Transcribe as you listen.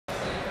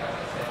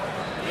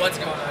What's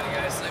going on, you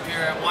guys? I'm here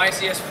at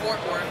YCS Fort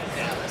Worth,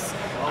 Dallas.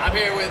 I'm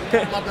here with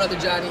my brother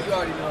Johnny. You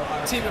already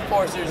know. Team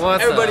enforcers.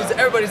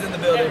 Everybody's in the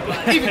building.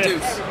 Even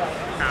Deuce.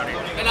 Howdy.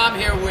 And I'm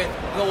here with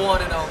the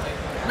one and only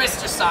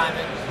Mr.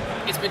 Simon.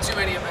 It's been too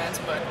many events,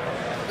 but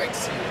great to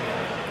see you.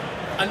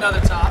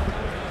 Another top.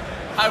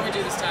 How did we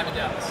do this time in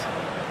Dallas?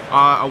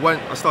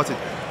 I started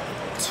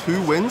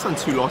 2 wins and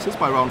 2 losses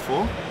by round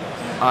 4,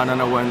 and then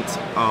I went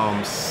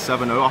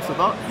 7-0 after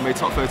that, made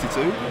top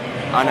 32,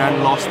 and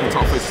then lost the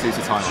top 32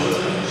 to time.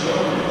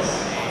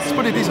 It's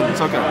pretty decent,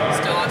 it's okay.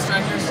 Still on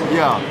strikers?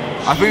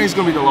 Yeah, I think it's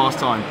gonna be the last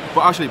time.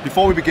 But actually,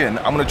 before we begin,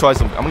 I'm gonna try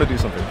something. I'm gonna do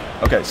something.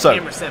 Okay, so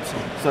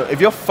if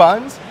you're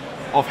fans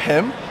of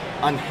him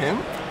and him,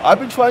 I've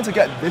been trying to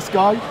get this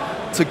guy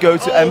to go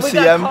to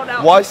MCM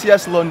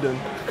YCS London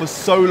for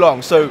so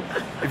long. So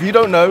if you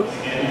don't know,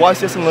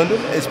 YCS in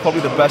London is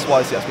probably the best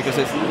YCS because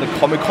the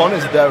Comic-Con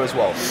is there as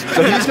well.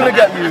 So he's gonna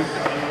get you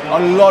a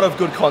lot of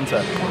good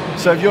content.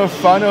 So if you're a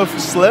fan of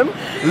Slim,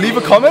 leave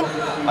a comment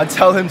and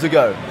tell him to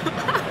go.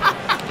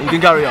 You can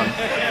carry on.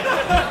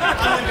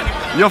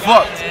 You're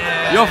fucked.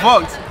 You're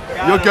fucked.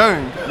 You're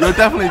going. You're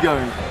definitely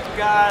going.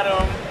 Got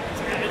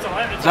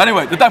him. So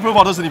anyway, the death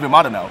profile doesn't even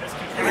matter now.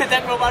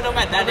 That robot don't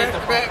matter. That is the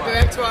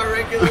back to our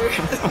regular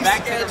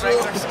back to the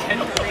regular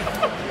schedule.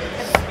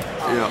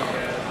 Yeah.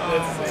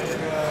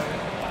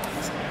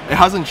 It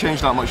hasn't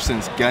changed that much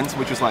since Ghent,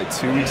 which was like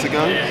 2 weeks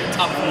ago. Yeah,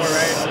 top 4,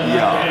 right?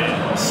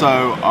 Yeah.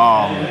 So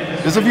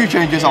there's a few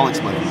changes I'll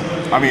explain.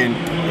 I mean,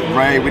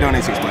 Ray, we don't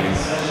need to explain.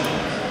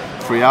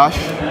 Free Ash,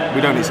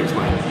 we don't need to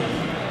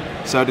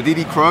explain. So the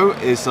DD Crow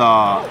is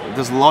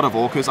there's a lot of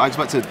Orcas. I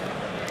expected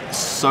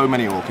so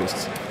many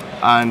Orcas,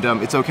 and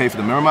it's okay for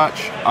the mirror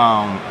match.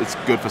 It's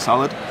good for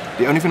Salad.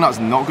 The only thing that's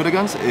not good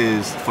against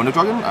is Thunder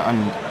Dragon,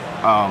 and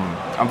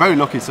I'm very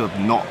lucky to have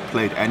not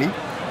played any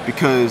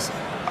because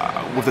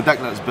with the deck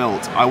that's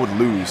built, I would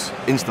lose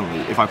instantly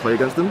if I play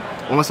against them,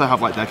 unless I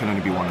have like there can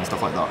only be one and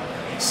stuff like that.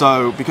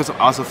 So because of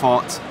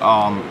Azafot,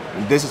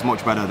 this is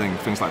much better than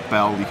things like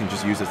Bell. You can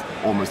just use it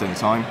almost any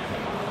time.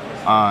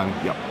 And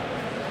yeah,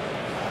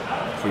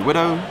 free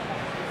Widow,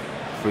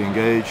 free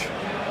Engage,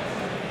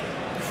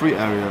 free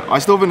Area. I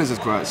still think this is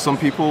correct. Some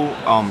people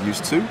use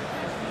 2,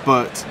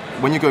 but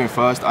when you're going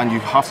first, and you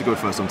have to go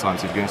first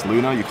sometimes, if you're against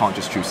Luna, you can't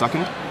just choose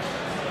second.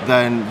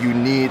 Then you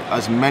need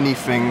as many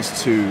things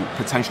to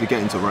potentially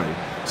get into Ray.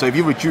 So if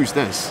you reduce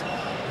this,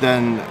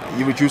 then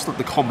you reduce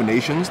the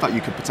combinations that you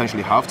could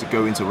potentially have to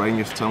go into Ray in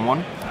your turn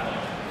 1.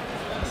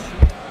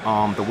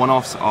 The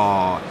one-offs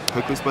are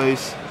Hercules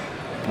Base,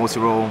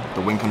 Multi-Roll,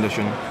 the Win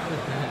Condition,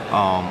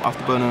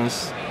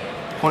 Afterburners,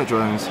 Hornet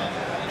Drones,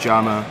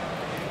 Jammer,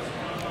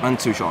 and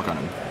 2 Shot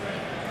Cannon.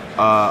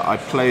 I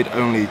played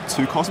only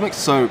 2 Cosmics,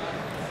 so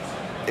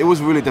it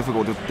was really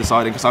difficult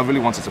deciding because I really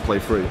wanted to play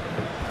 3.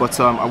 But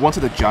I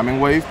wanted a jamming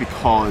wave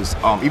because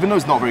even though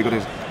it's not very good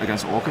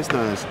against Orcas,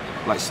 there's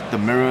like the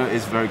mirror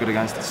is very good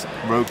against,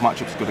 rogue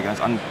matchups good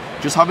against, and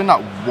just having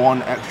that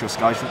one extra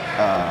Sky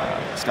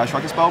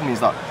Striker spell means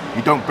that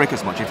you don't brick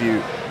as much if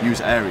you use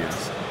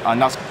areas,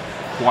 and that's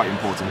quite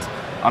important.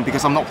 And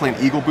because I'm not playing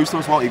Eagle Booster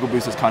as well, Eagle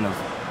Booster is kind of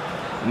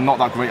not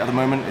that great at the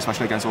moment,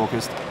 especially against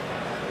Orcas.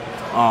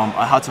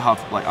 I had to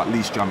have like at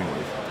least jamming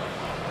wave.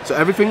 So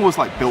everything was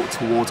like built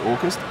towards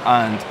Orcas,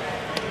 and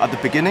at the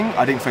beginning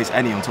I didn't face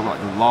any until like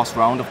the last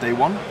round of day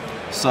 1.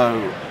 So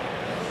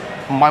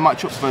my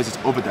matchups versus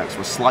other decks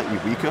were slightly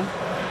weaker,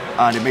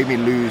 and it made me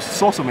lose.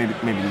 It's also made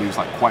me lose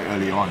like quite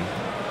early on.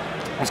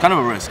 It's kind of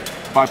a risk,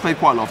 but I played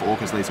quite a lot of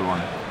Orcas later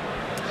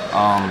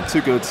on.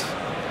 2 goods,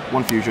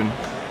 1 fusion,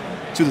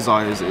 2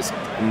 desires. It's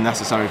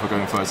necessary for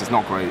going first. It's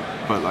not great,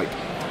 but like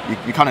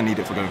you kind of need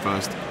it for going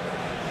first.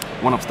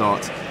 1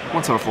 upstart,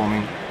 1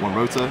 terraforming, 1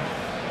 rotor,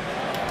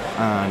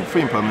 and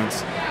 3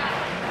 impermanents,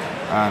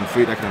 and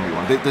 3 deck enemy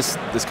 1.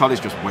 This card is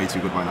just way too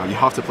good right now. You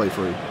have to play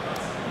 3.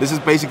 This is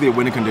basically a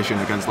winning condition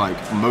against like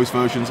most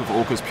versions of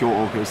Orcas, pure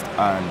Orcas,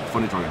 and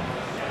Thunder Dragon,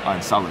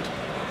 and Salad.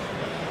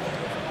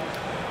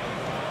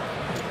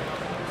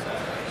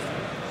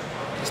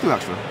 Let's do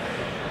extra.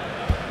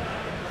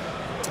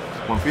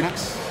 1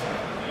 Phoenix,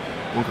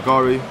 1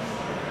 Kagari,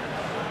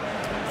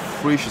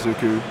 3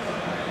 Shizuku,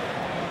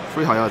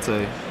 3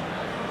 Hayate,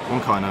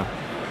 1 Kaina,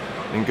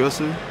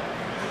 Ingursu,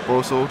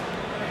 Borosword,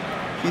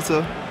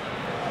 Hita,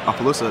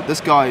 Appaloosa.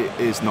 This guy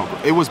is not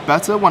good. It was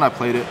better when I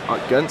played it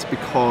at Ghent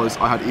because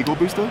I had Eagle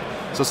Booster.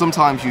 So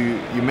sometimes you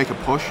make a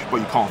push, but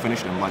you can't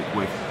finish them. Like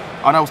with,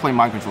 and I was playing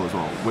Mind Control as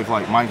well. With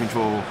like Mind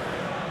Control,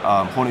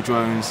 Hornet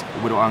Drones,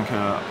 Widow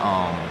Anchor,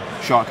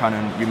 Shark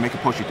Cannon. You make a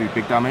push, you do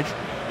big damage.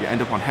 You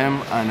end up on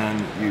him, and then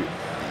you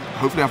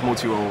hopefully have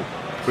multi-roll,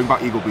 bring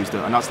back Eagle Booster,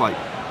 and that's like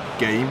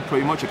game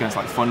pretty much against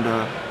like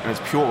Thunder,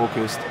 against pure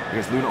Orcas,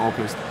 against Lunar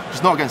Orcas,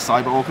 just not against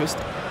Cyber Orcas.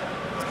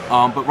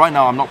 But right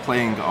now I'm not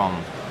playing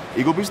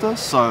Eagle Booster,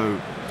 so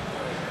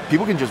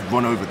people can just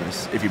run over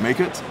this if you make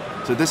it.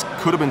 So this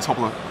could have been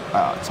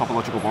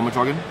Topological Bomber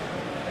Dragon.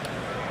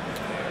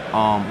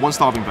 1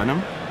 Starving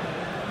Venom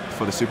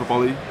for the Super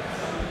Volley,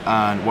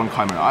 and 1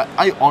 Chimera.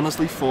 I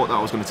honestly thought that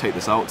I was going to take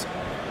this out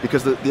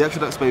because the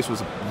extra deck space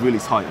was really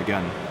tight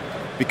again.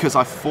 Because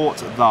I thought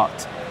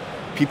that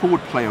people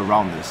would play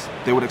around this.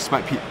 They would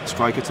expect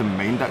Striker to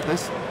main deck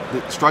this.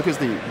 The Striker is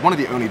one of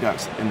the only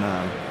decks in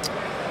the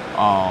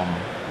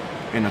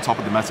top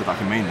of the meta that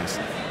can main this.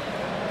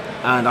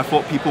 And I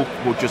thought people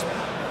would just,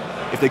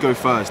 if they go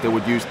first, they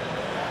would use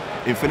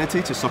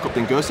Infinity to suck up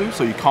Dingirsu,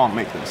 so you can't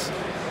make this.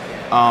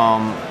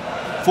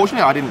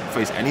 Fortunately, I didn't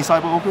face any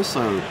Cyber Orcas,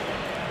 so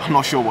I'm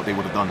not sure what they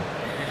would have done.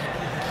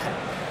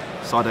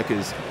 Side deck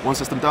is one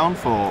system down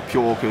for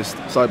Pure Orcust,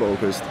 Cyber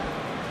Orcust,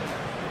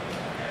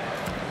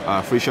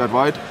 3 shared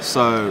ride.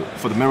 So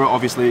for the mirror,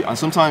 obviously, and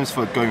sometimes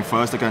for going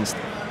first against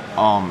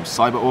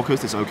Cyber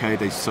Orcust, it's okay.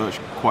 They search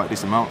quite a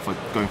decent amount. For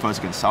going first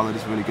against Salad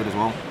is really good as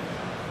well.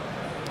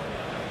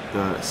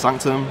 The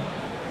Sanctum.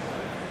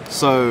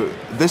 So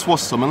this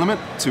was Summer Limit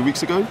 2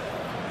 weeks ago,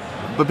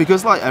 but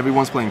because like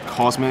everyone's playing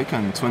Cosmic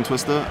and Twin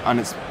Twister, and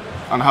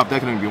I have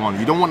Deck and B1,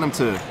 you don't want them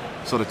to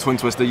sort of Twin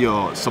Twister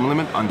your Summer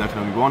Limit and Deck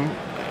and B1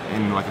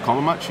 in like a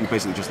combo match. You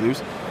basically just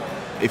lose.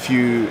 If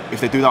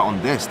they do that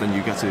on this, then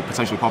you get to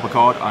potentially pop a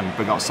card and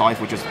bring out Scythe,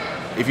 which is,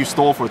 if you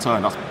stall for a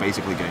turn, that's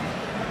basically game.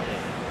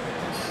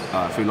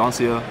 3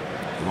 Lancia,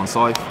 1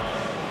 Scythe,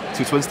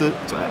 2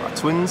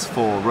 Twins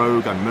for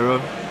Rogue and Mirror,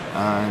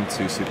 and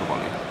 2 Super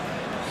Volley.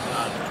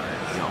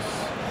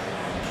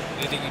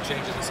 Anything you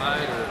change to the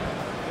side, or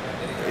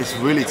it's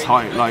really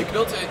tight. Like you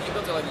built it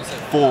like you said.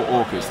 4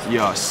 Orcust,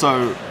 yeah.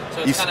 So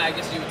it's kind of, I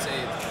guess you would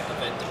say,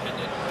 event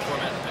dependent,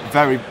 format dependent.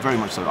 Very, very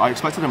much so. I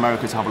expected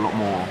America to have a lot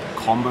more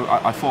combo.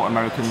 I thought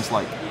Americans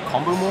like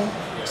combo more,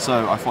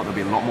 so I thought there'd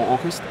be a lot more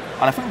Orcust.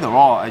 And I think there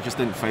are. I just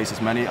didn't face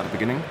as many at the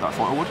beginning that I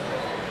thought I would.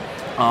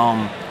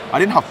 I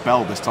didn't have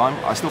Bell this time.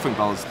 I still think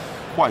Bell is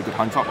quite a good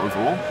hand trap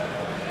overall,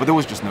 but there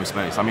was just no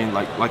space. I mean,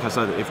 like I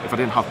said, if I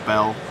didn't have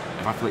Bell,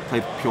 if I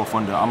played Pure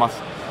Thunder, I'm at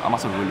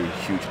a really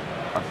huge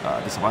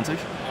disadvantage.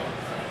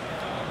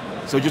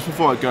 So just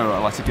before I go,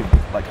 I'd like to give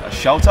like a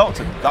shout out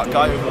to that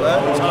guy over there.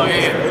 Oh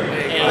yeah.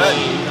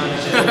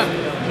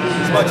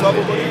 He's my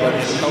travel buddy.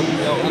 He's been helping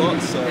me out a lot.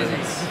 So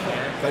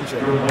thank you.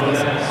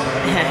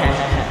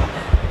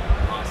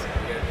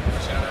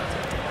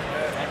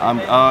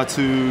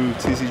 To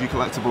TCG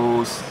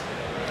Collectibles,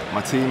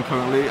 my team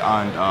currently,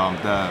 and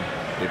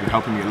they've been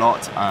helping me a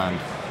lot, and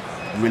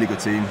really good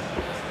team.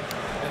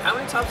 And how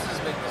many tops does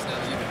this make this now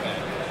that you've been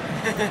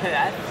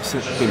back?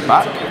 Since been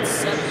back? It's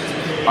 7.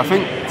 I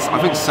think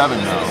 7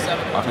 now.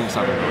 I think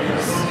 7.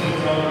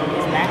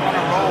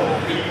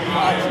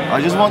 I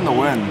just want the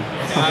win.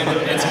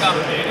 It's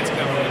coming, man. It's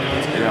coming.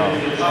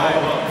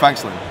 Yeah.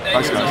 Thanks, Lynn.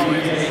 Thanks, guys.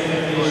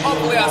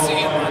 Hopefully I'll see you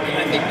in London.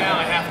 I think now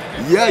I have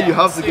to go. Yeah, you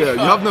have to go. You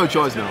have no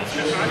choice now.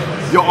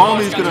 Your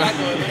army's gonna.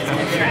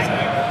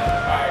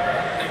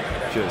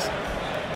 Cheers.